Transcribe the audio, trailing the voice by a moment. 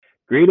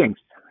Greetings,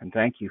 and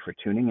thank you for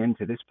tuning in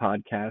to this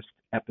podcast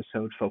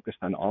episode focused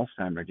on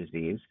Alzheimer's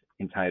disease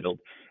entitled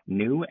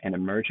New and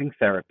Emerging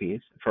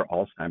Therapies for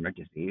Alzheimer's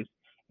Disease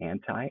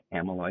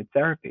Anti-Amyloid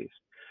Therapies.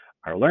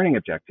 Our learning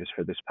objectives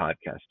for this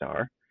podcast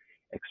are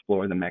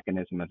explore the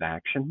mechanism of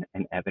action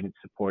and evidence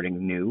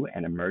supporting new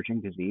and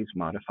emerging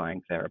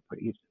disease-modifying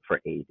therapies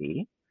for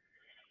AD,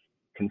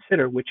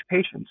 consider which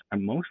patients are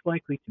most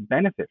likely to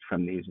benefit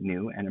from these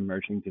new and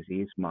emerging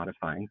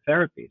disease-modifying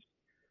therapies.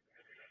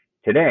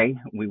 Today,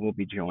 we will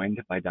be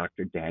joined by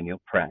Dr. Daniel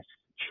Press,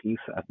 Chief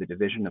of the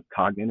Division of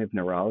Cognitive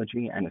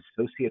Neurology and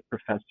Associate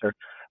Professor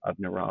of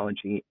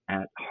Neurology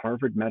at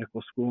Harvard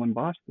Medical School in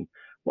Boston.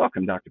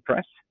 Welcome, Dr.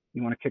 Press.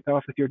 You want to kick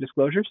off with your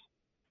disclosures?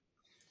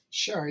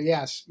 Sure,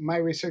 yes. My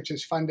research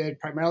is funded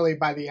primarily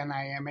by the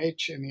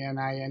NIMH and the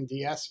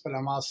NINDS, but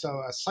I'm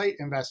also a site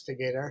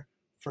investigator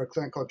for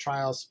clinical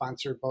trials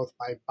sponsored both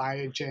by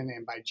Biogen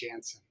and by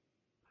Janssen.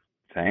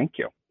 Thank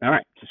you. All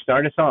right, to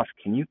start us off,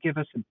 can you give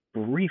us a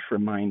brief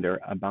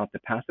reminder about the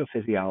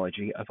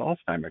pathophysiology of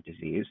Alzheimer's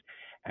disease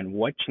and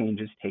what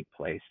changes take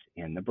place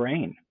in the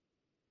brain?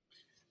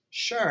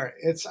 Sure.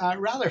 It's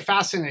rather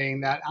fascinating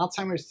that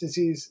Alzheimer's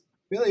disease,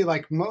 really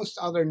like most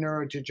other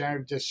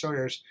neurodegenerative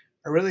disorders,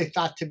 are really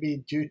thought to be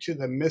due to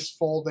the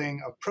misfolding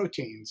of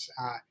proteins.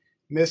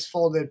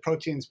 Misfolded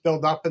proteins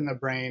build up in the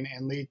brain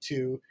and lead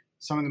to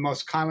some of the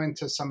most common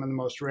to some of the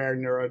most rare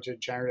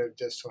neurodegenerative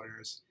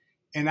disorders.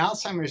 In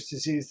Alzheimer's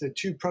disease, the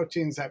two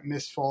proteins that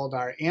misfold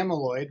are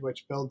amyloid,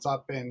 which builds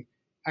up in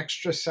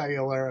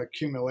extracellular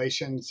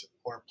accumulations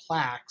or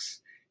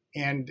plaques,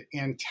 and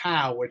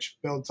tau, which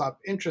builds up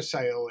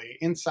intracellularly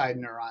inside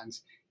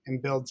neurons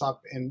and builds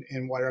up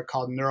in what are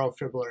called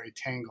neurofibrillary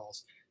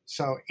tangles.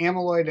 So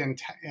amyloid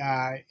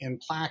and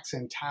plaques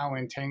and tau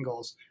and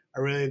tangles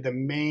are really the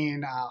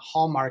main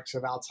hallmarks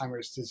of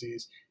Alzheimer's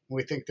disease, and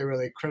we think they're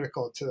really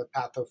critical to the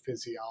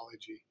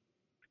pathophysiology.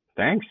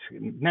 Thanks.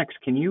 Next,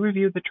 can you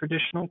review the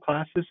traditional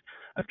classes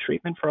of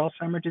treatment for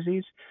Alzheimer's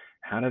disease?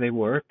 How do they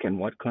work and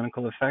what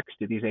clinical effects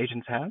do these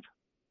agents have?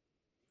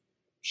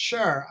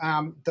 Sure.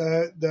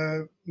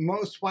 The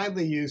most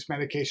widely used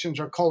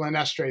medications are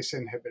cholinesterase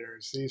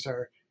inhibitors. These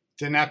are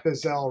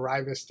donepezil,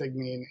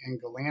 rivastigmine,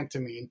 and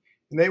galantamine.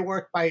 And they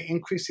work by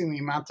increasing the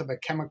amount of a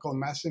chemical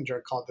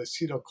messenger called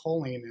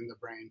acetylcholine in the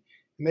brain.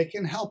 And they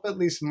can help at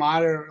least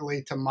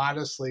moderately to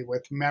modestly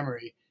with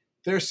memory.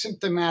 They're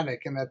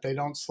symptomatic in that they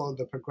don't slow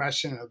the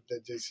progression of the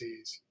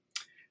disease.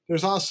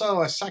 There's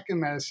also a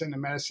second medicine, a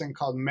medicine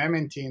called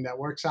memantine that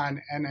works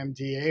on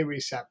NMDA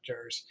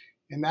receptors,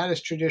 and that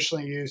is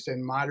traditionally used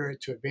in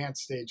moderate to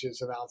advanced stages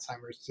of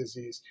Alzheimer's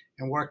disease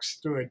and works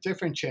through a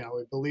different channel.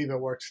 We believe it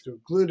works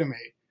through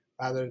glutamate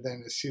rather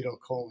than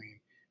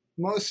acetylcholine.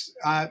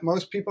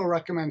 Most people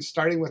recommend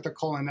starting with a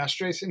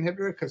cholinesterase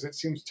inhibitor because it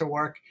seems to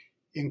work,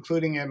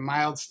 including in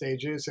mild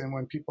stages, and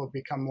when people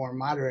become more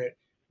moderate,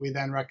 we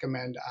then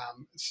recommend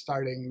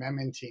starting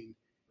memantine.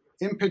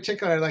 In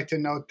particular, I'd like to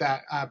note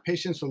that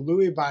patients with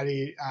Lewy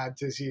body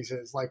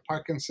diseases like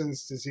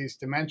Parkinson's disease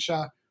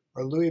dementia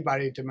or Lewy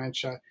body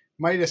dementia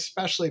might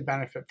especially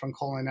benefit from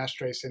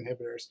cholinesterase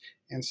inhibitors.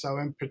 And so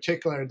in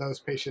particular, those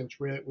patients,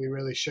 we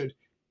really should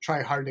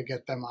try hard to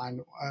get them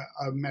on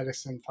a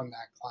medicine from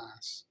that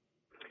class.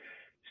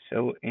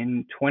 So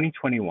in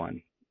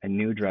 2021, a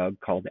new drug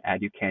called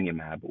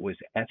aducanumab was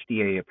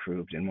FDA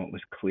approved in what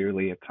was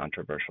clearly a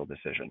controversial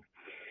decision.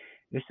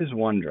 This is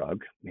one drug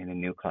in a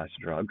new class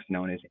of drugs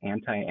known as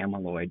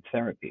anti-amyloid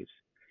therapies.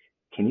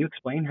 Can you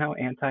explain how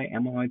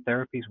anti-amyloid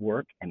therapies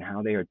work and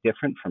how they are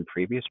different from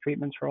previous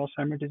treatments for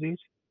Alzheimer's disease?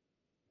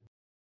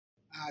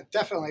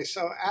 Definitely.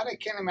 So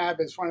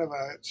aducanumab is one of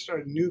a sort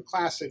of new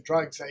class of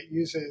drugs that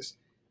uses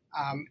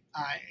an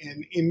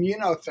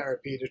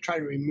immunotherapy to try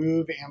to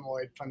remove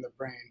amyloid from the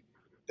brain.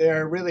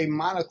 They're really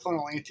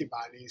monoclonal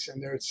antibodies,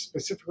 and they're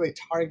specifically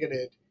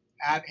targeted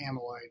at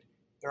amyloid.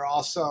 There are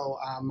also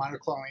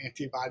monoclonal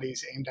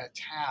antibodies aimed at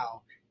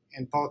tau,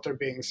 and both are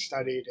being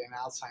studied in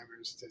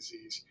Alzheimer's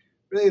disease.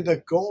 Really,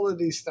 the goal of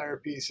these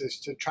therapies is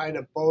to try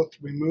to both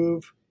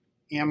remove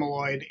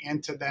amyloid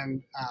and to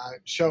then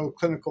show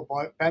clinical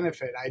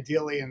benefit,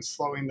 ideally in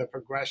slowing the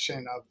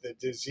progression of the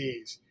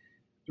disease.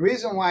 The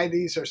reason why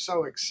these are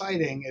so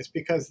exciting is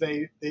because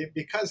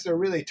because they're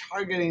really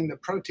targeting the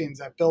proteins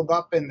that build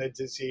up in the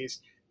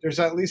disease. There's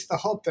at least the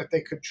hope that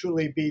they could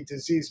truly be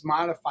disease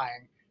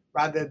modifying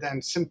rather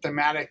than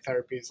symptomatic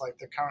therapies like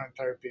the current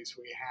therapies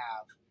we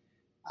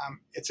have.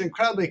 It's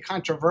incredibly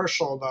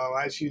controversial, though.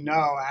 As you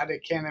know,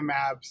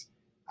 aducanumab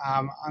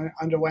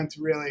underwent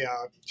really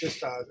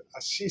just a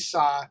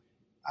seesaw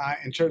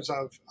in terms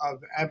of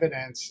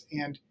evidence.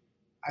 And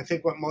I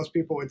think what most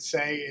people would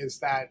say is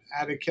that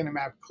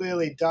aducanumab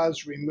clearly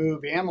does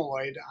remove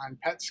amyloid on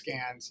PET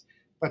scans,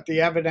 but the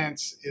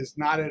evidence is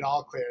not at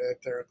all clear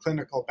that there are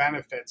clinical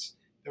benefits.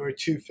 There were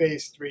 2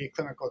 phase 3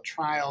 clinical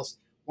trials,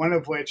 one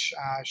of which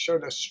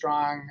showed a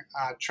strong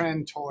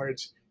trend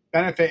towards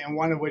benefit and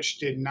one of which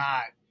did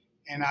not.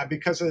 And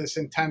because of this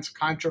intense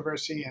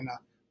controversy and a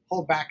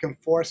whole back and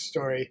forth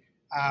story,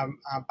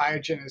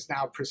 Biogen is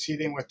now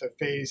proceeding with the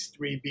phase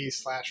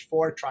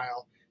 3B/4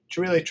 trial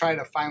to really try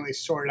to finally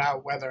sort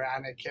out whether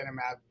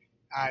aducanumab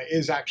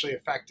is actually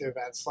effective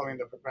at slowing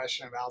the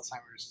progression of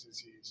Alzheimer's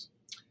disease.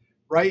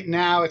 Right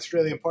now, it's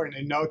really important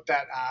to note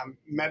that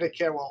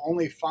Medicare will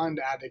only fund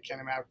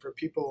aducanumab for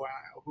people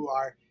who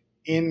are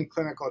in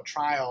clinical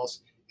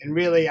trials. And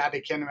really,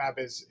 aducanumab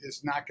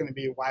is not going to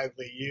be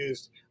widely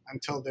used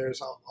until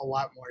there's a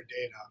lot more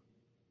data.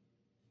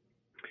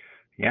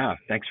 Yeah,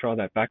 thanks for all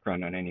that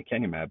background on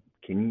aducanumab.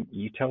 Can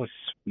you tell us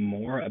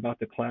more about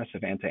the class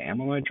of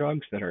anti-amyloid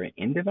drugs that are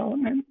in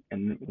development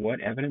and what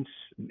evidence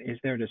is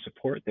there to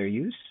support their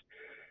use?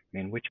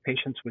 And which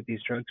patients would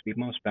these drugs be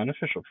most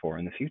beneficial for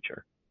in the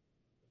future?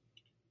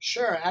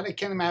 Sure,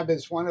 aducanumab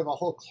is one of a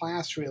whole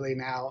class really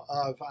now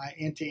of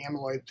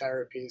anti-amyloid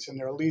therapies, and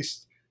there are at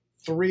least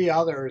 3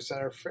 others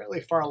that are fairly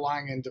far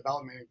along in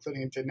development,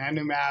 including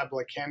donanemab,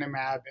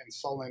 lecanemab, and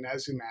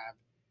solanezumab.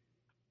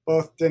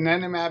 Both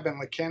donanemab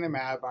and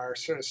lecanemab are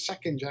sort of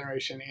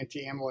second-generation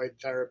anti-amyloid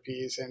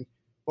therapies, and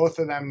both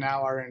of them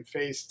now are in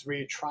phase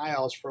 3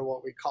 trials for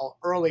what we call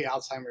early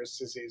Alzheimer's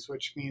disease,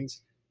 which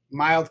means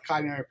mild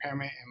cognitive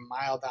impairment and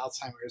mild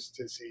Alzheimer's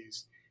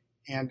disease.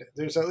 And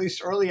there's at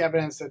least early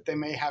evidence that they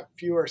may have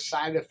fewer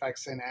side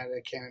effects than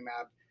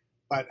aducanumab,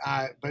 but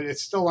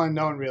it's still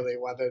unknown really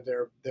whether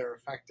they're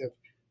effective.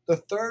 The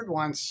third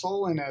one,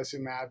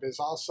 solanezumab, is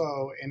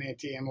also an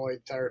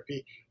anti-amyloid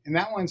therapy, and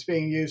that one's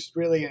being used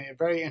really in a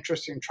very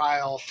interesting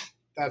trial.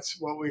 That's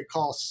what we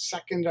call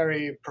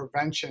secondary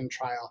prevention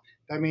trial.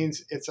 That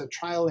means it's a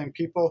trial in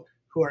people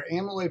who are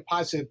amyloid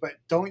positive but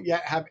don't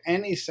yet have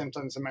any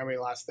symptoms of memory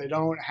loss. They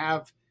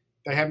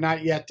have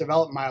not yet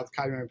developed mild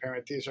cognitive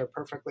impairment. These are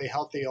perfectly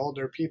healthy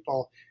older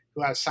people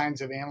who have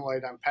signs of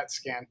amyloid on PET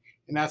scan.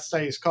 And that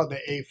study is called the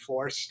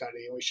A4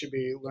 study, and we should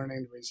be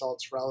learning the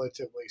results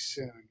relatively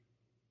soon.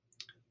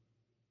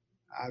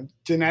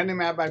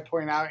 Donanemab, I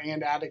point out,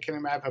 and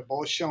aducanumab have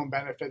both shown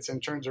benefits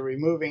in terms of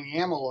removing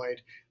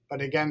amyloid,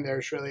 but again,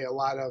 there's really a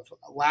lot of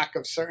lack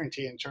of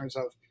certainty in terms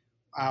of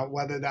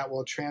whether that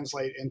will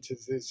translate into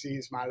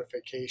disease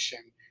modification.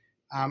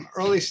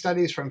 Early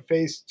studies from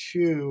phase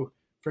 2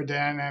 for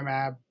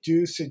donanemab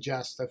do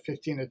suggest a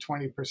 15 to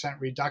 20%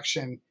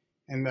 reduction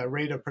in the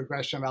rate of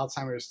progression of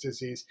Alzheimer's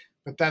disease,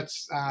 but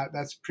that's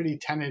pretty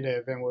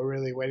tentative, and we're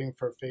really waiting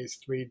for phase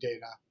 3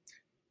 data.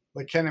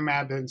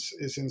 Lecanemab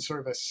is in sort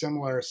of a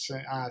similar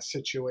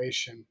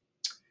situation.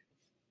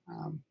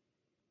 The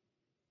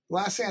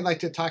last thing I'd like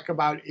to talk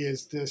about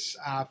is this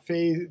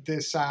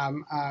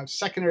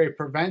secondary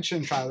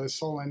prevention trial, the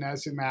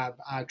solanezumab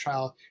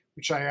trial,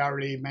 which I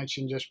already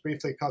mentioned just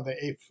briefly, called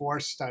the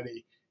A4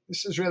 study.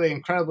 This is really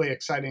incredibly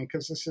exciting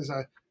because this is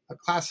a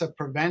class of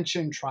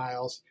prevention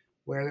trials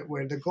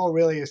where the goal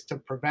really is to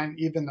prevent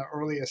even the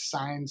earliest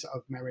signs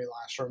of memory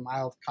loss or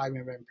mild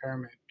cognitive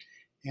impairment.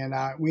 And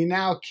we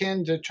now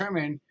can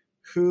determine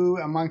who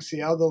amongst the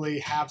elderly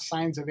have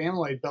signs of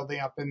amyloid building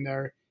up in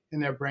their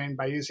brain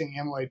by using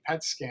amyloid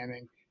PET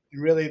scanning.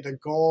 And really the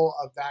goal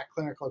of that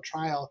clinical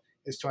trial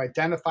is to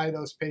identify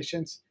those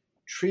patients,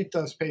 treat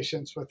those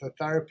patients with a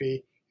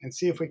therapy, and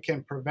see if we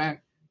can prevent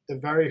the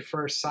very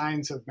first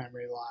signs of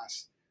memory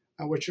loss,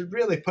 which would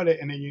really put it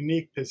in a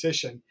unique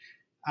position.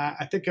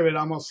 I think of it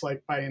almost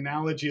like by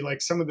analogy,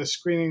 like some of the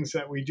screenings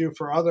that we do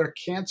for other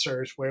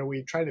cancers where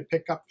we try to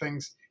pick up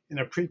things in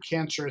a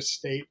precancerous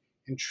state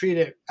and treat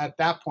it at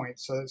that point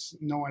so that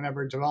no one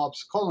ever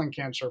develops colon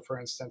cancer, for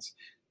instance.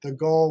 The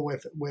goal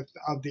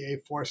of the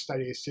A4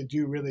 study is to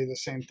do really the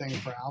same thing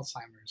for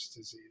Alzheimer's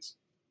disease.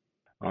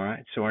 All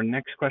right, so our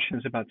next question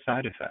is about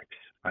side effects.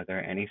 Are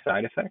there any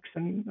side effects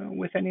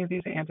with any of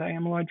these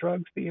anti-amyloid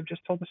drugs that you've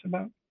just told us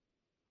about?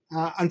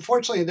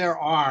 Unfortunately, there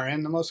are,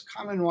 and the most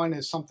common one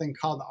is something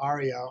called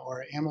ARIA,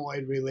 or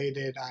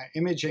amyloid-related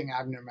imaging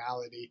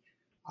abnormality.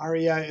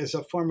 ARIA is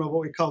a form of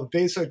what we call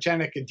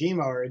vasogenic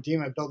edema, or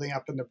edema building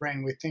up in the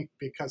brain, we think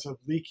because of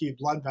leaky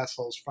blood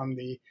vessels from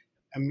the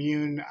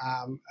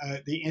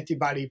the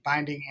antibody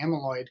binding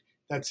amyloid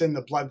that's in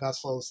the blood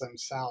vessels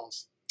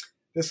themselves.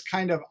 This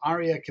kind of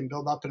ARIA can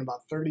build up in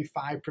about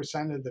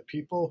 35% of the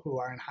people who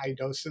are in high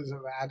doses of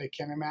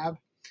aducanumab,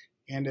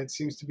 and it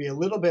seems to be a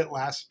little bit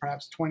less,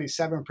 perhaps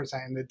 27%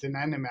 in the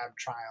donanemab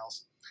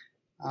trials.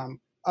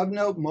 Of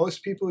note,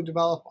 most people who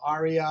develop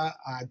ARIA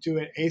do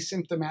it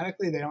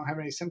asymptomatically. They don't have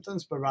any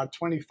symptoms, but about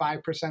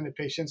 25% of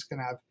patients can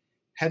have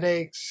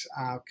headaches,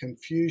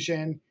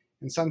 confusion,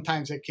 and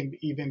sometimes it can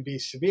even be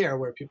severe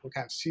where people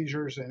can have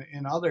seizures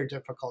and other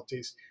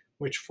difficulties,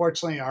 which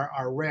fortunately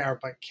are rare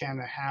but can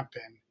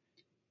happen.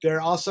 There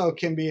also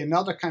can be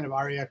another kind of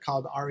ARIA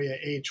called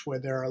ARIA-H, where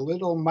there are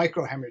little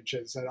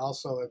microhemorrhages that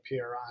also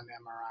appear on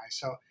MRI.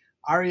 So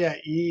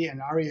ARIA-E and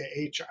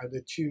ARIA-H are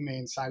the 2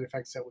 main side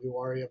effects that we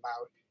worry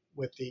about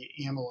with the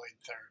amyloid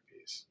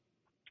therapies.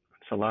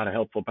 That's a lot of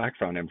helpful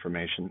background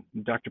information.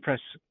 Dr.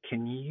 Press,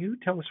 can you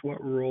tell us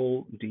what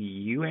role do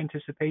you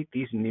anticipate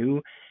these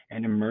new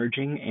and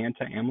emerging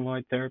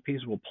anti-amyloid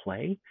therapies will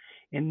play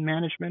in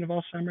management of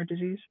Alzheimer's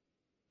disease?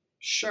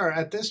 Sure.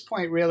 At this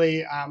point,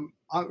 really,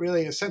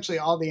 essentially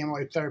all the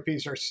amyloid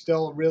therapies are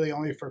still really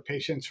only for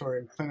patients who are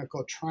in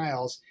clinical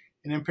trials.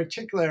 And in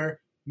particular,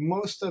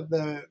 most of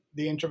the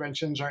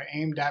interventions are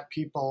aimed at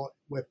people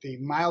with the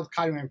mild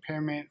cognitive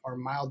impairment or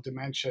mild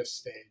dementia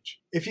stage.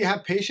 If you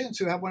have patients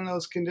who have one of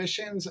those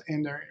conditions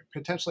and they're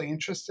potentially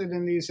interested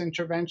in these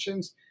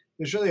interventions,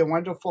 there's really a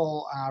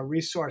wonderful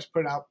resource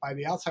put out by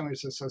the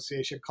Alzheimer's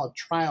Association called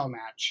Trial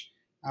Match,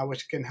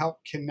 which can help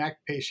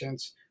connect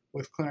patients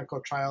with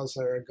clinical trials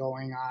that are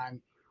going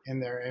on in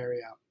their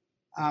area.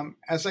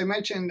 As I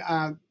mentioned,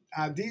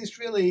 these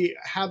really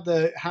have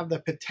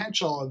the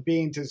potential of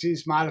being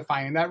disease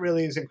modifying, and that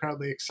really is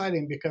incredibly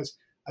exciting because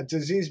a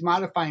disease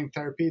modifying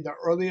therapy, the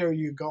earlier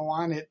you go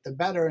on it, the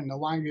better, and the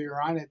longer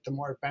you're on it, the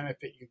more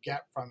benefit you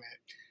get from it.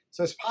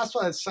 So it's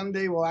possible that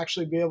someday we'll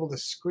actually be able to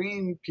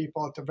screen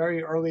people at the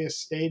very earliest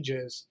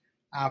stages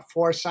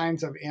for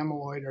signs of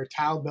amyloid or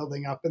tau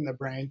building up in the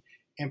brain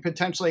and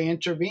potentially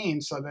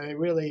intervene so that they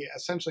really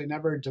essentially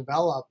never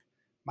develop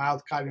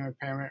mild cognitive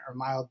impairment or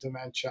mild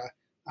dementia,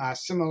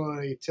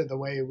 similarly to the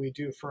way we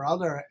do for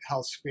other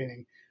health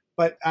screening.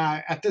 But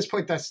at this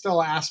point, that's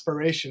still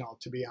aspirational,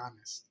 to be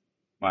honest.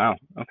 Wow.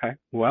 Okay.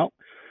 Well,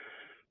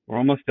 we're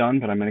almost done,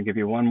 but I'm going to give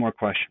you one more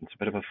question. It's a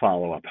bit of a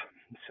follow-up.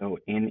 So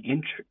in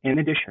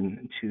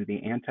addition to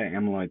the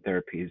anti-amyloid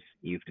therapies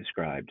you've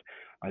described,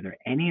 are there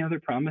any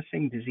other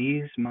promising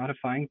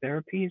disease-modifying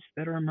therapies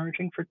that are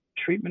emerging for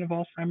treatment of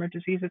Alzheimer's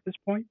disease at this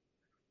point?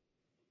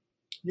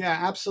 Yeah,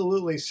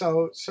 absolutely.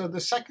 So the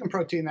second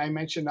protein I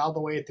mentioned all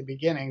the way at the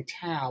beginning,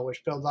 tau,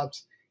 which builds up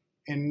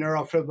in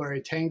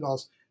neurofibrillary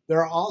tangles, there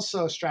are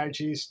also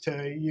strategies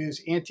to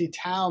use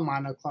anti-tau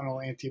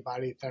monoclonal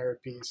antibody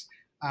therapies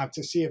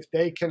to see if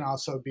they can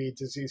also be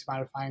disease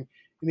modifying.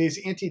 And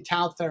these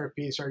anti-tau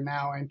therapies are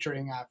now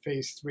entering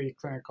phase 3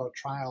 clinical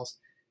trials.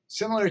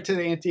 Similar to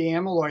the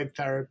anti-amyloid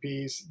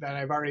therapies that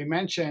I've already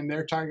mentioned,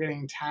 they're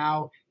targeting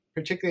tau,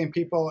 particularly in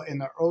people in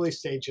the early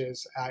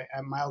stages at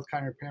mild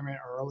cognitive impairment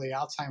or early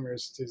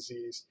Alzheimer's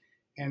disease.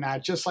 And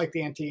just like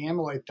the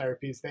anti-amyloid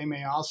therapies, they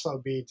may also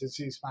be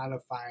disease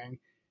modifying.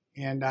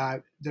 And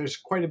there's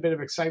quite a bit of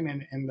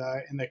excitement in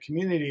the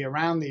community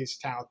around these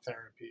tau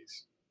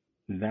therapies.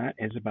 That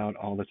is about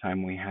all the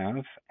time we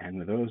have,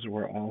 and those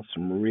were all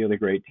some really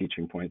great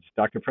teaching points.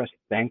 Dr. Press,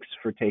 thanks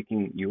for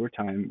taking your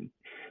time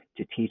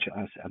to teach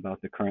us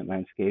about the current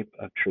landscape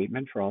of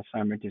treatment for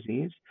Alzheimer's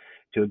disease.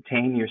 To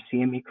obtain your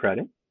CME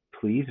credit,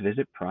 please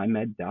visit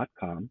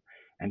primed.com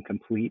and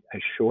complete a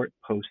short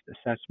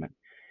post-assessment.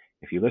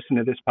 If you listen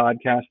to this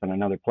podcast on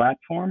another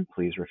platform,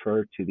 please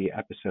refer to the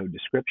episode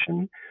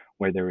description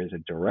where there is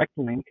a direct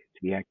link to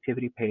the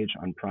activity page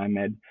on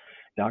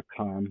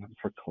primed.com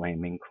for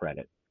claiming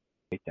credit.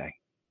 Great day.